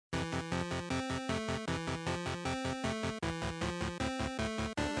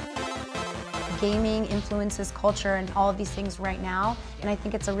gaming influences culture and all of these things right now. And I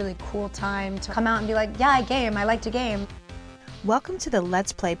think it's a really cool time to come out and be like, yeah, I game, I like to game. Welcome to the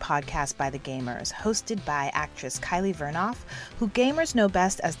Let's Play podcast by The Gamers, hosted by actress Kylie Vernoff, who gamers know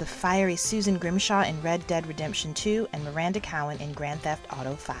best as the fiery Susan Grimshaw in Red Dead Redemption 2 and Miranda Cowan in Grand Theft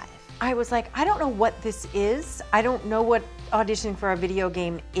Auto 5. I was like, I don't know what this is. I don't know what auditioning for a video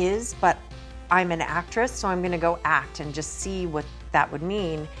game is, but I'm an actress, so I'm gonna go act and just see what that would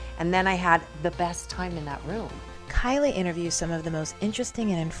mean. And then I had the best time in that room. Kylie interviews some of the most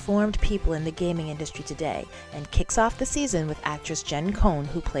interesting and informed people in the gaming industry today and kicks off the season with actress Jen Cohn,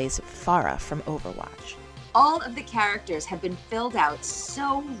 who plays Pharah from Overwatch. All of the characters have been filled out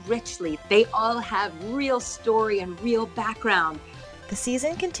so richly. They all have real story and real background. The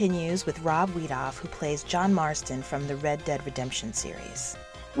season continues with Rob Wiedoff, who plays John Marston from the Red Dead Redemption series.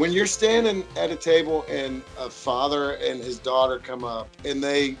 When you're standing at a table and a father and his daughter come up and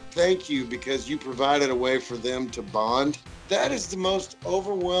they thank you because you provided a way for them to bond, that is the most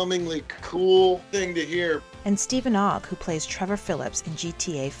overwhelmingly cool thing to hear. And Stephen Ogg, who plays Trevor Phillips in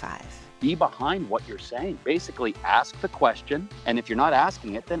GTA 5. Be behind what you're saying. Basically, ask the question, and if you're not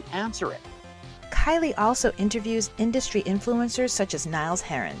asking it, then answer it. Kylie also interviews industry influencers such as Niles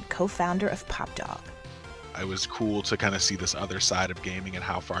Heron, co-founder of PopDog. It was cool to kind of see this other side of gaming and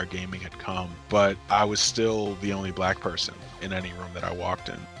how far gaming had come, but I was still the only black person in any room that I walked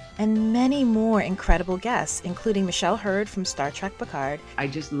in. And many more incredible guests, including Michelle Hurd from Star Trek Picard. I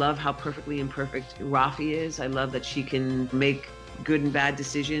just love how perfectly imperfect Rafi is. I love that she can make good and bad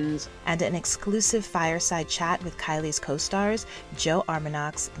decisions. And an exclusive fireside chat with Kylie's co-stars, Joe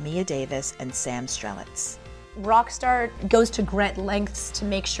Armanox, Mia Davis, and Sam Strelitz. Rockstar goes to great lengths to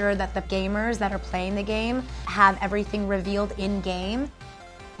make sure that the gamers that are playing the game have everything revealed in-game.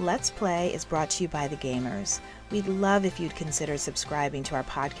 Let's Play is brought to you by The Gamers. We'd love if you'd consider subscribing to our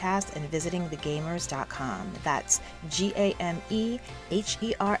podcast and visiting thegamers.com. That's GAMEHERS.com.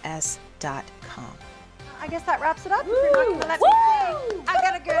 I guess that wraps it up. If you're not gonna let me sing. I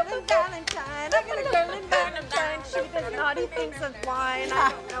got a girl in Valentine. I got a girl in Valentine. She does naughty things of wine.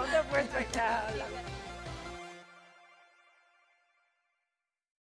 I don't know the words right now.